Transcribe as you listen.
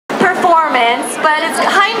performance, but it's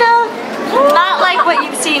kind of not like what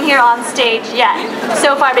you've seen here on stage yet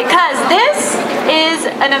so far, because this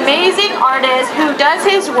is an amazing artist who does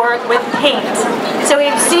his work with paint. So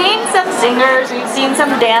we've seen some singers, we've seen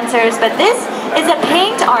some dancers, but this is a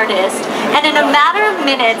paint artist, and in a matter of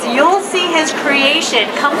minutes you'll see his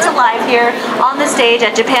creation come to life here on the stage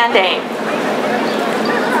at Japan Day.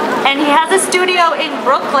 And he has a studio in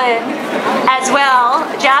Brooklyn as well.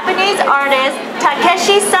 Japanese artist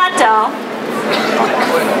Takeshi Sato.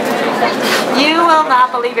 You will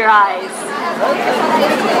not believe your eyes.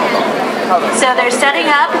 So they're setting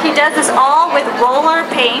up. He does this all with roller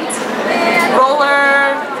paint.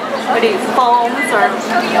 Roller, what do you, foams, or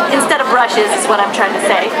instead of brushes is what I'm trying to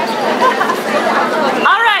say.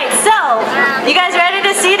 Alright, so you guys ready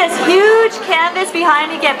to see this huge canvas behind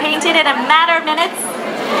me get painted in a matter of minutes?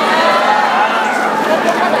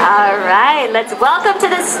 Alright, let's welcome to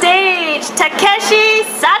the stage Takeshi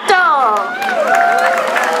Sato.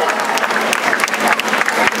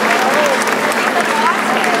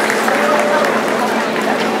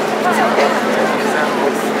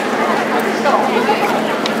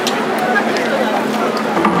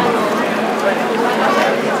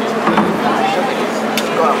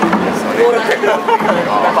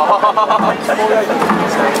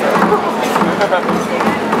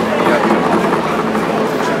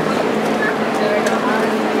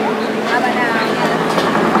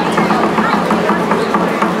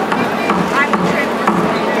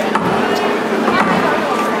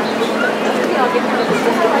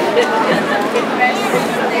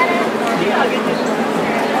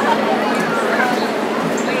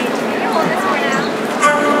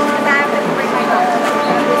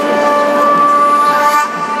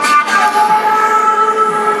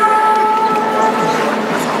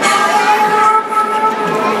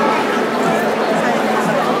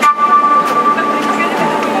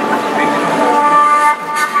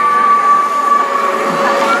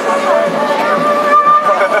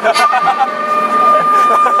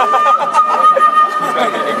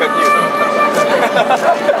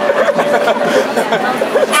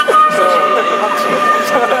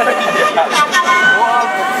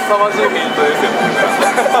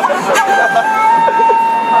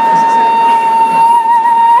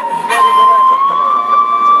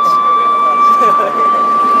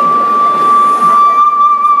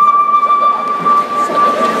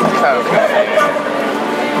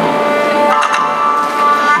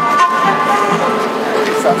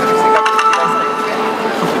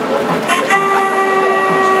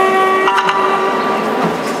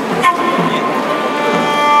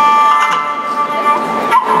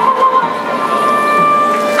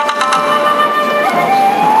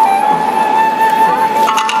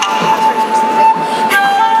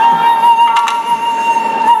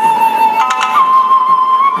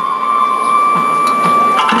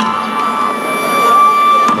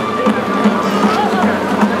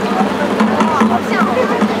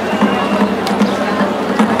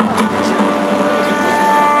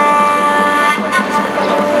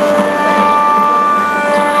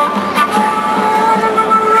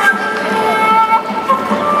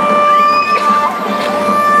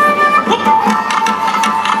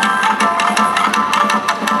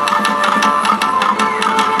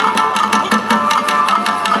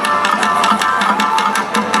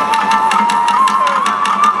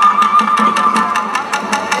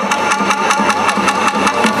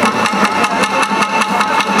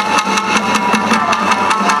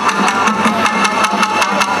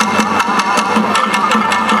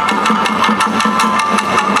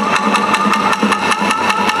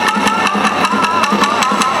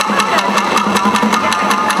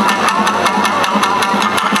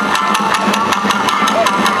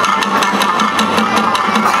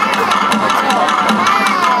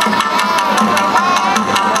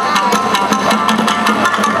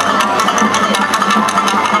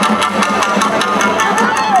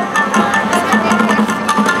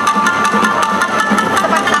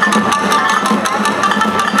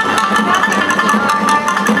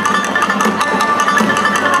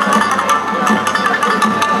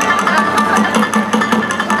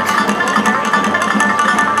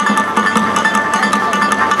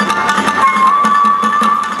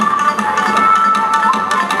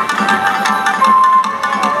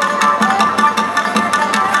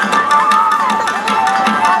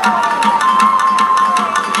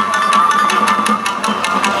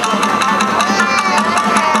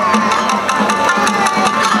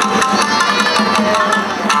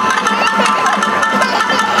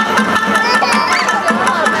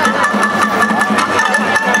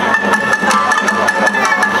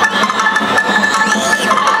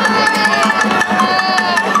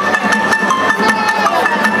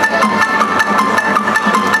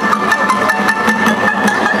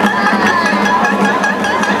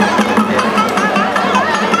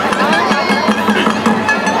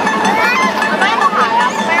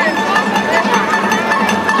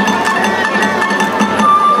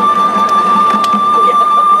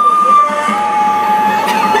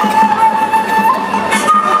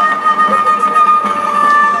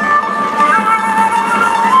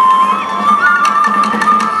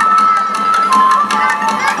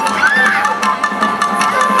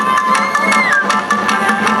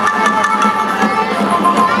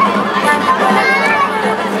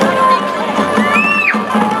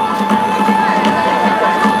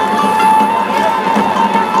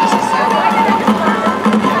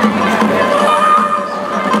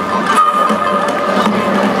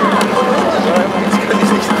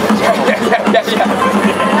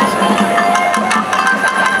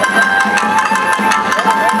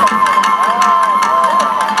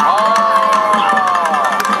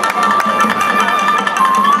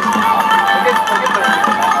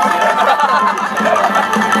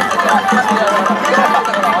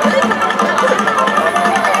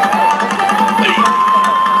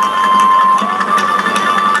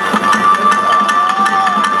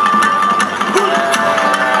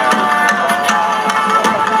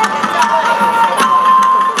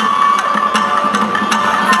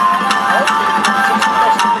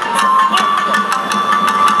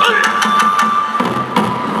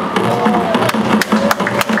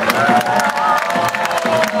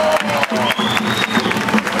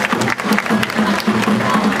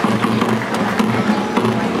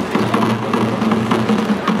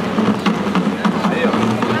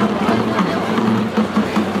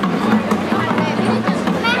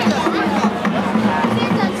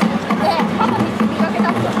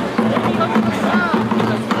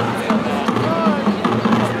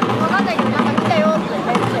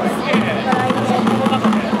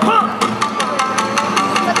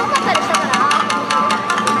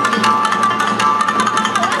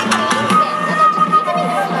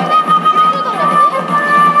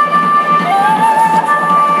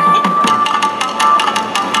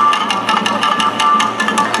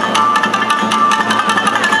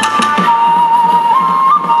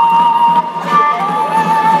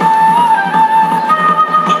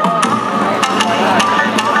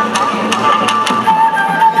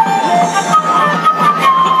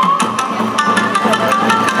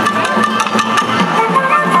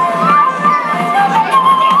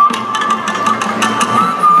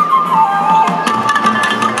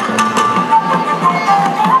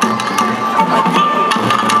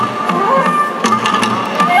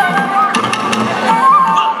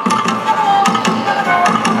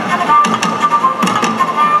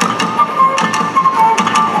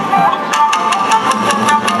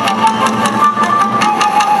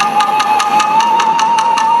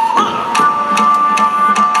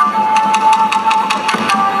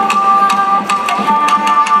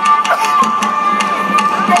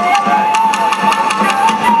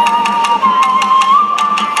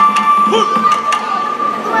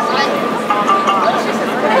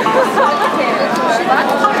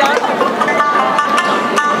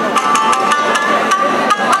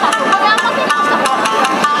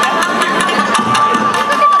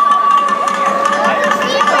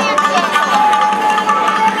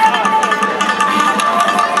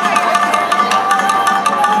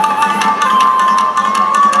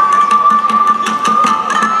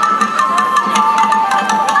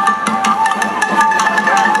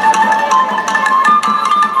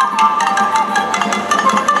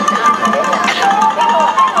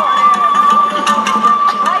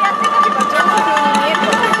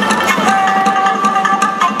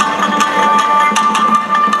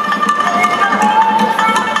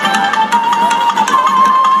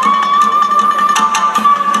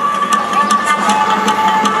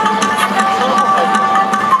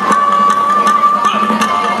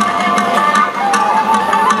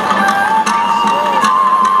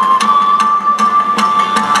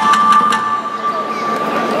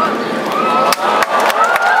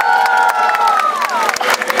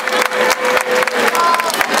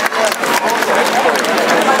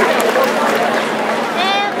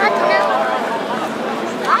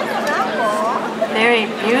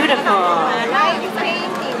 Very beautiful.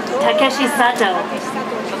 Takeshi Sato.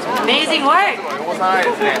 Amazing work.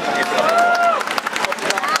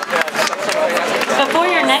 Before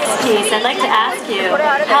your next piece, I'd like to ask you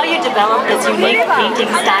how you developed this unique painting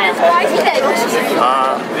style.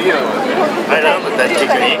 I love the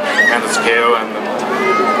technique and the scale and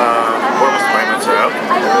almost by myself.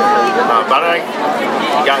 But I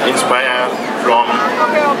got inspired from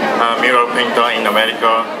mural painter in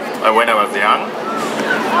America when I was young.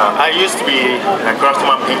 I used to be a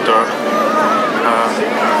craftsman painter.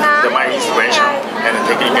 My inspiration and the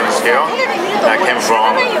technique and the scale came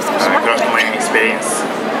from craftsman experience.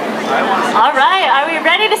 Alright, are we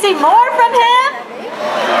ready to see more from him?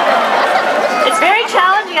 It's very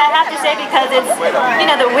challenging, I have to say, because it's, you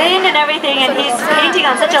know, the wind and everything, and he's painting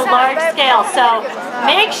on such a large scale. So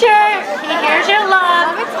make sure he hears your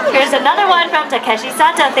love. Here's another one from Takeshi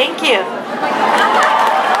Sato. Thank you.